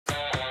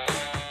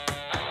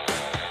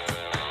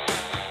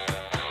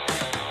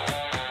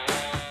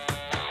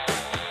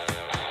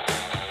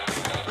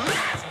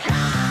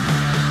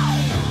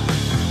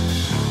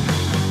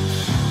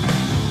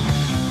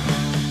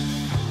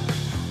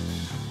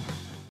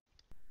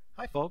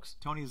Hi folks,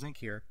 Tony Zink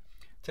here.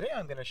 Today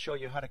I'm going to show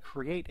you how to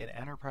create an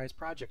enterprise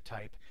project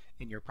type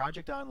in your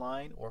Project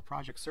Online or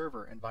Project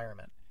Server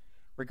environment.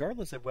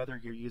 Regardless of whether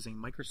you're using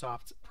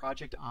Microsoft's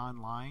Project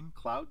Online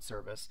cloud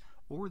service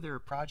or their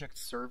Project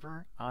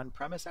Server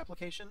on-premise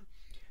application,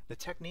 the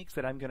techniques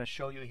that I'm going to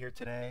show you here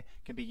today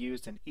can be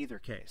used in either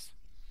case.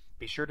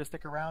 Be sure to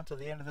stick around till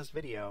the end of this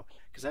video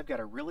because I've got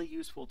a really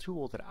useful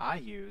tool that I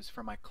use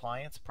for my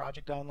clients'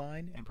 Project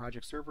Online and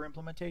Project Server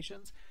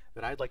implementations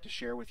that I'd like to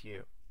share with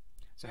you.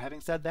 So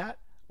having said that,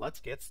 let's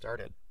get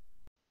started.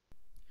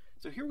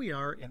 So here we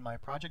are in my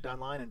Project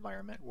Online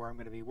environment where I'm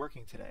going to be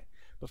working today.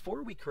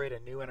 Before we create a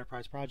new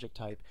enterprise project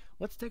type,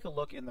 let's take a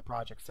look in the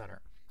Project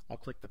Center. I'll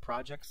click the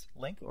Projects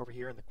link over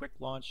here in the Quick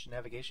Launch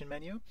navigation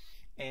menu,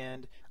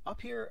 and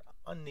up here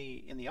in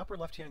the upper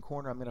left-hand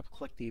corner I'm going to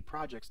click the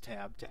Projects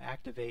tab to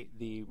activate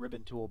the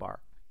ribbon toolbar.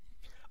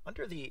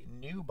 Under the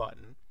New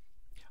button,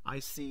 I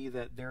see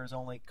that there is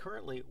only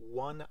currently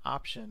one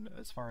option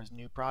as far as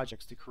new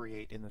projects to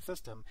create in the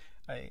system,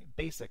 a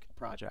basic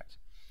project.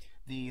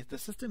 The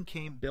system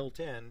came built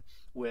in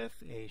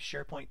with a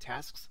SharePoint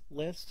tasks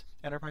list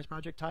enterprise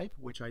project type,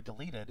 which I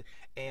deleted,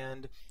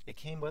 and it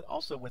came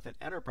also with an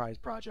enterprise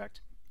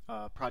project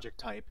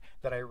type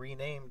that I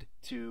renamed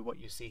to what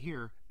you see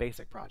here,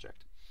 basic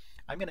project.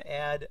 I'm going to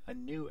add a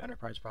new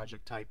enterprise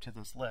project type to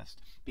this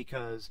list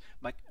because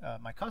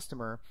my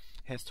customer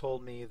has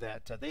told me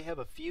that they have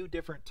a few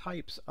different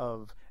types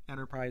of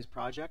enterprise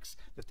projects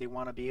that they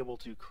want to be able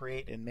to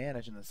create and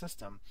manage in the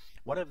system,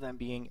 one of them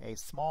being a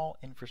small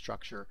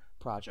infrastructure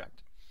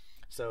project.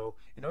 So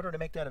in order to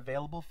make that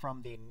available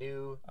from the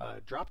new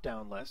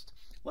drop-down list,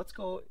 let's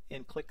go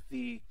and click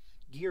the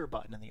gear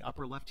button in the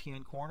upper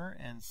left-hand corner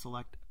and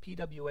select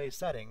PWA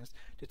Settings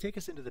to take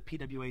us into the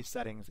PWA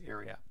Settings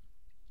area.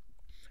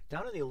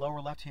 Down in the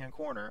lower left-hand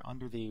corner,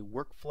 under the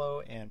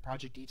Workflow and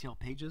Project Detail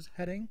Pages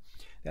heading,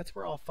 that's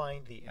where I'll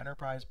find the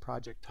Enterprise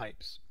Project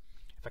Types.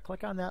 If I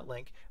click on that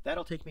link,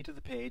 that'll take me to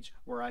the page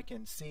where I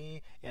can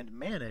see and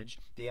manage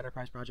the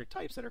Enterprise Project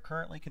Types that are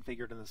currently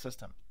configured in the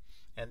system.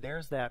 And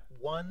there's that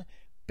one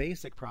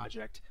basic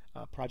project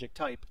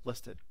type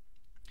listed.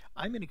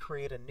 I'm going to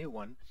create a new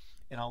one,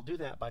 and I'll do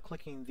that by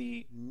clicking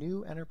the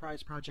New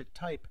Enterprise Project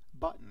Type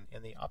button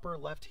in the upper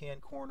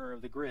left-hand corner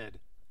of the grid.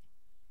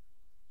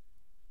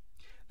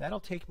 That'll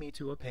take me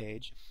to a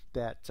page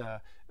that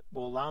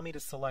will allow me to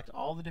select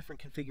all the different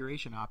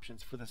configuration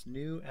options for this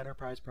new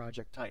enterprise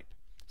project type,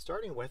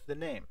 starting with the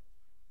name.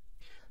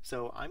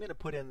 So I'm going to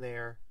put in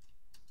there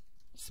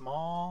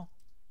small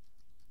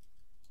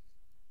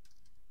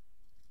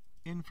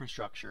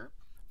infrastructure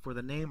for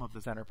the name of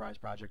this enterprise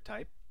project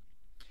type,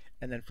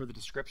 and then for the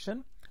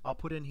description I'll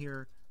put in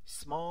here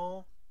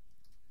small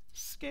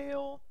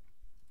scale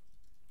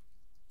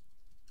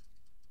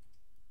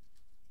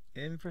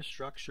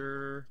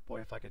infrastructure,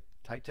 boy, if I could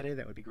type today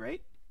that would be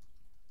great,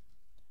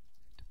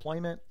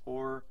 deployment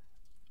or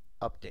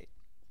update.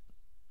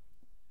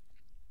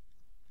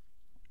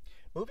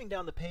 Moving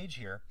down the page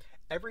here,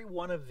 every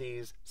one of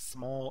these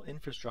small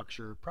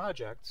infrastructure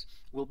projects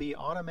will be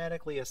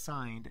automatically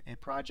assigned a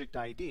project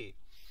ID,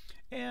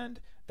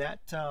 and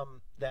that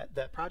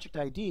project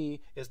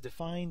ID is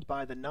defined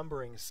by the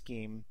numbering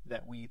scheme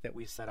that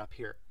we set up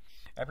here.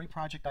 Every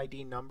project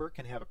ID number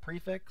can have a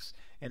prefix,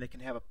 and it can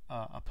have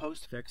a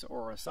postfix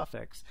or a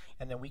suffix,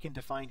 and then we can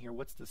define here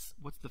what's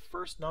the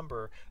first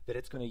number that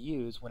it's going to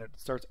use when it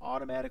starts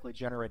automatically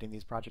generating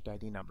these project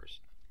ID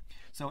numbers.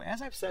 So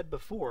as I've said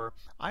before,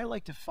 I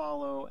like to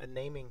follow a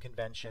naming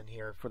convention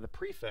here for the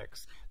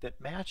prefix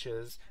that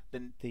matches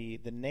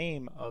the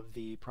name of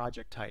the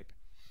project type.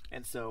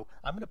 And so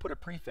I'm going to put a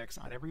prefix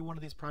on every one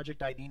of these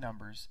project ID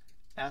numbers,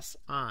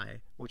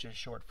 SI, which is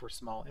short for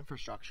small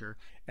infrastructure,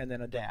 and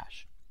then a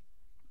dash.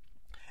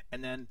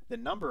 And then the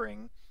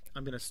numbering,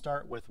 I'm going to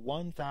start with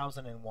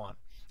 1001.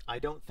 I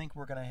don't think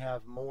we're going to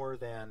have more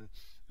than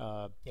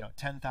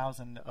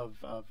 10,000 of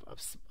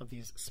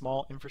these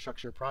small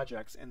infrastructure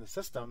projects in the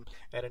system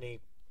at any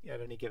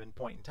given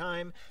point in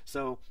time.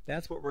 So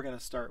that's what we're going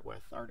to start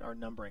with, our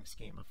numbering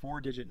scheme, a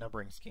 4-digit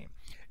numbering scheme.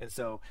 And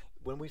so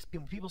when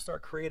people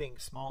start creating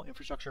small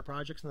infrastructure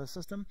projects in the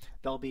system,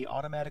 they'll be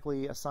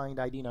automatically assigned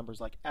ID numbers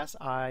like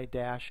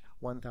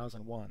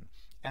SI-1001,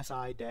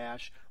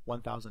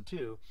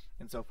 SI-1002,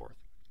 and so forth.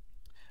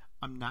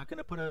 I'm not going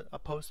to put a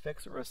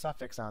postfix or a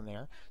suffix on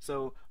there,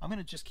 so I'm going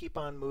to just keep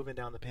on moving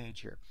down the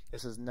page here.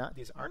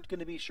 These aren't going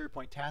to be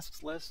SharePoint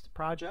tasks list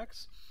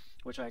projects,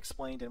 which I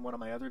explained in one of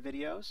my other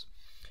videos,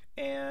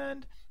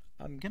 and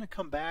I'm going to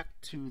come back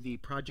to the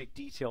project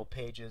detail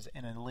pages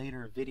in a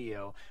later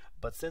video,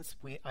 but since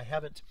I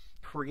haven't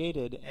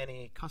created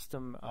any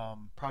custom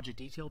project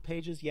detail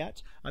pages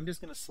yet, I'm just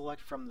going to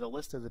select from the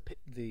list of the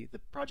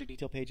project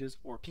detail pages,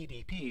 or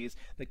PDPs,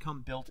 that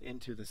come built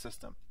into the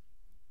system.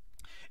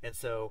 And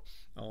so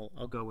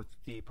I'll go with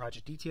the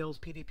project details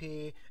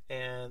PDP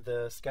and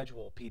the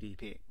schedule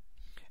PDP.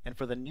 And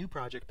for the new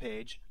project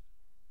page,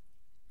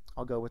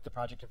 I'll go with the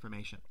project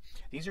information.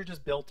 These are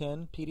just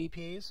built-in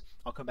PDPs.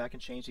 I'll come back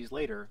and change these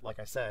later, like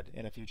I said,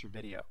 in a future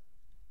video.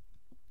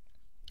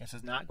 This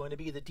is not going to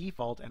be the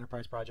default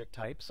enterprise project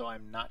type, so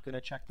I'm not going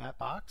to check that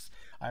box.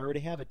 I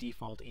already have a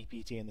default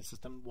EPT in the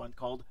system, one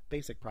called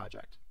Basic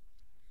Project.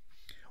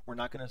 We're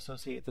not going to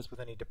associate this with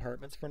any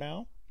departments for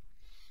now.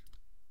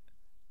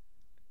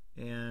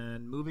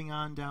 And moving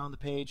on down the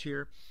page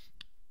here,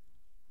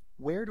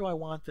 where do I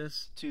want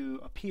this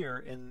to appear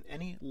in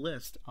any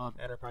list of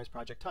enterprise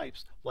project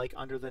types, like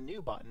under the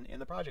New button in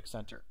the Project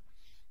Center?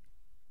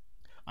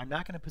 I'm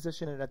not going to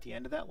position it at the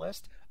end of that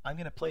list. I'm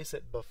going to place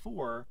it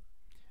before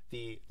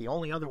the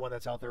only other one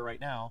that's out there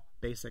right now,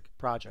 Basic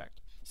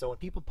Project. So when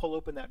people pull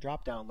open that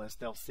drop-down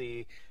list, they'll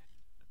see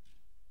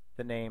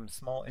the name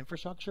Small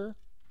Infrastructure,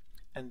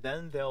 and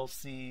then they'll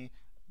see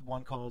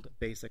one called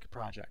Basic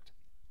Project.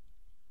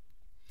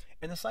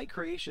 In the site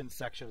creation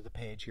section of the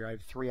page here, I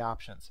have three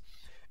options.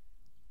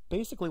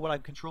 Basically what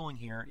I'm controlling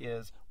here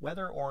is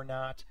whether or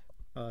not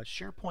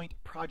SharePoint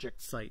project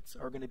sites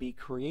are going to be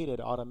created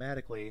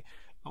automatically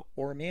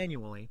or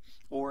manually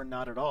or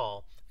not at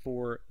all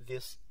for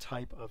this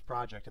type of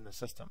project in the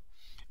system.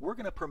 We're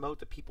going to promote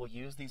that people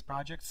use these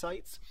project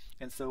sites,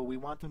 and so we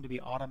want them to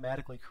be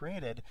automatically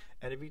created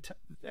at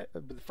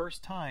the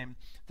first time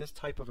this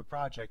type of a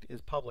project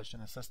is published in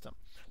the system.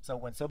 So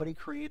when somebody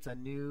creates a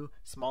new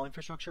small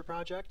infrastructure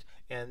project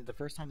and the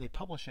first time they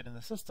publish it in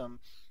the system,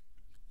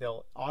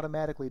 they'll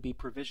automatically be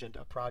provisioned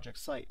a project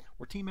site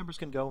where team members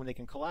can go and they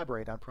can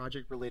collaborate on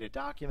project-related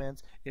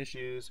documents,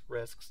 issues,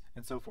 risks,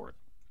 and so forth.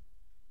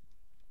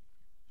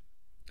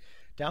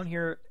 Down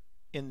here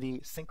in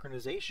the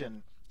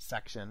synchronization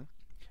section,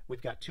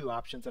 we've got two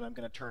options that I'm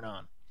going to turn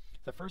on.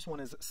 The first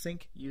one is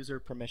sync user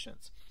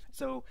permissions.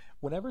 So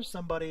whenever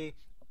somebody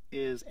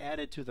is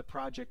added to the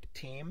project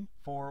team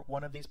for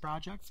one of these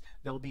projects,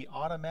 they'll be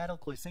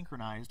automatically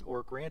synchronized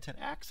or granted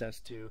access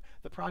to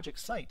the project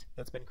site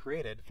that's been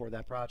created for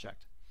that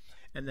project.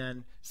 And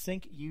then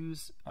sync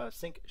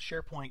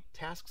SharePoint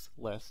tasks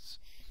lists.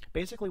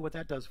 Basically what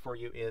that does for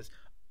you is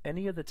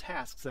any of the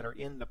tasks that are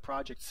in the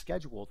project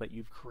schedule that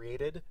you've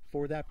created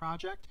for that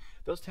project,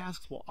 those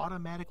tasks will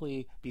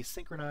automatically be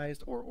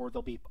synchronized or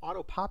they'll be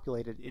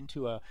auto-populated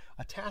into a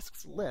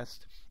tasks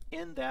list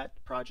in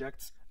that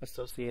project's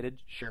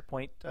associated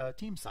SharePoint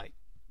team site.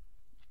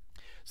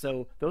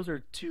 So those are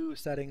two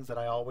settings that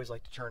I always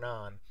like to turn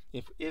on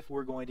if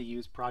we're going to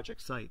use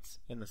project sites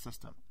in the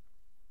system.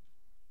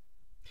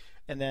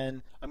 And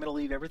then I'm going to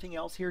leave everything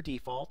else here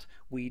default.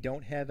 We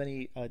don't have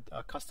any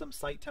custom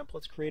site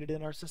templates created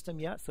in our system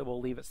yet, so we'll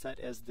leave it set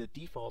as the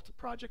default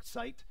project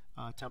site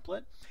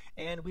template.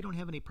 And we don't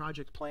have any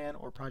project plan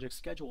or project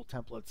schedule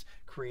templates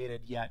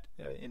created yet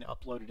and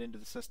uploaded into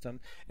the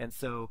system, and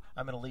so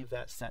I'm going to leave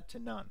that set to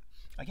none.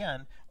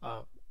 Again,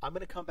 I'm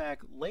going to come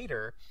back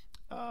later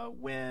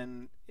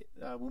when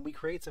we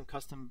create some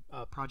custom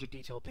project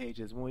detail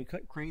pages, when we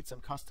create some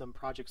custom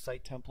project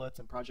site templates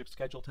and project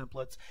schedule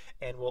templates,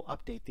 and we'll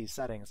update these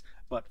settings.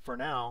 But for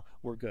now,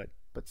 we're good.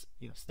 But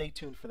stay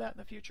tuned for that in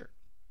the future.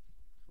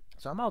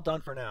 So I'm all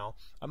done for now.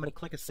 I'm going to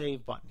click a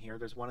Save button here.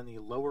 There's one in the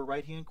lower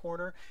right-hand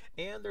corner,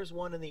 and there's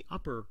one in the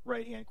upper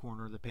right-hand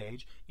corner of the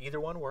page. Either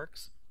one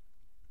works.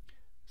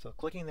 So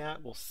clicking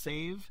that will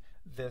save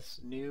this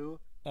new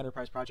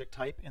enterprise project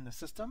type in the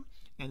system,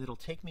 and it'll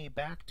take me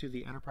back to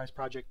the enterprise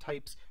project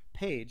types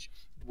page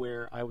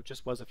where I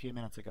just was a few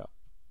minutes ago.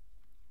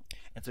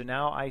 And so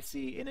now I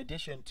see, in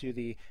addition to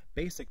the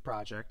basic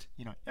project,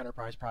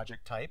 enterprise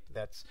project type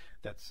that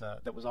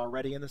was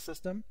already in the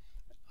system,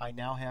 I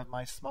now have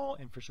my small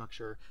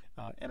infrastructure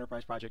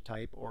enterprise project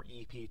type, or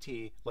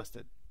EPT,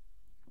 listed.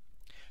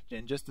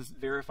 And just to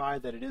verify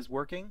that it is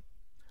working,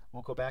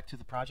 we'll go back to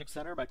the Project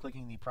Center by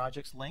clicking the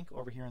Projects link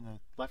over here in the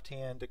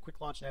left-hand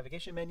Quick Launch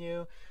navigation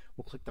menu.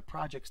 We'll click the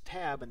Projects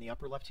tab in the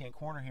upper left-hand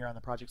corner here on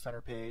the Project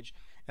Center page,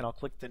 and I'll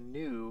click the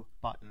New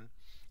button,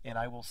 and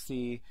I will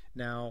see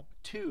now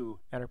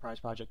two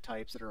enterprise project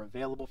types that are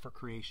available for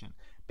creation: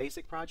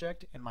 Basic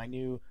Project and my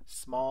new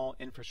Small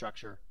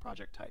Infrastructure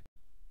project type.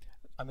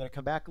 I'm going to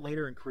come back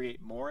later and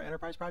create more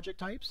enterprise project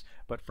types,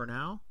 but for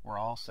now, we're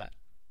all set.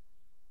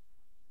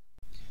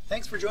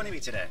 Thanks for joining me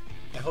today.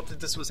 I hope that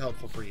this was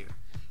helpful for you.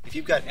 If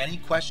you've got any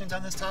questions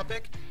on this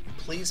topic,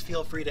 please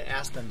feel free to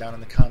ask them down in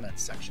the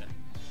comments section.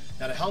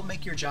 Now, to help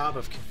make your job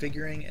of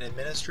configuring and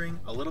administering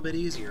a little bit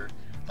easier,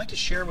 I'd like to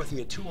share with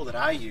you a tool that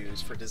I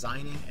use for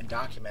designing and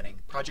documenting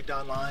Project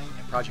Online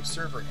and Project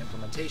Server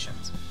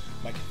implementations,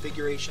 my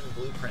Configuration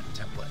Blueprint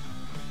template.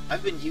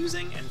 I've been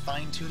using and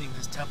fine-tuning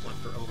this template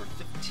for over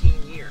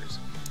 15 years,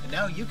 and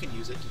now you can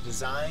use it to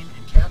design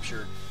and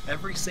capture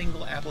every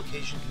single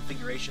application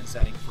configuration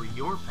setting for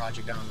your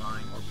Project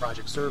Online or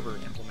Project Server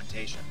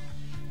implementation.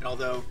 And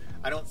although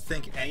I don't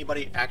think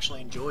anybody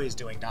actually enjoys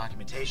doing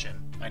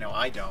documentation, I know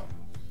I don't,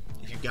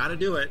 if you've got to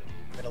do it,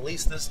 then at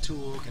least this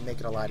tool can make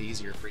it a lot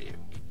easier for you.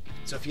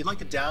 So if you'd like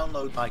to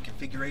download my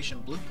Configuration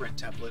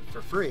Blueprint template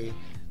for free,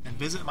 then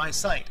visit my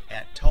site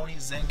at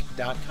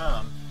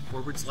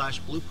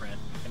tonyzink.com/blueprint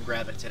and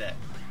grab it today.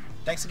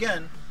 Thanks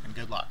again, and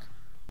good luck.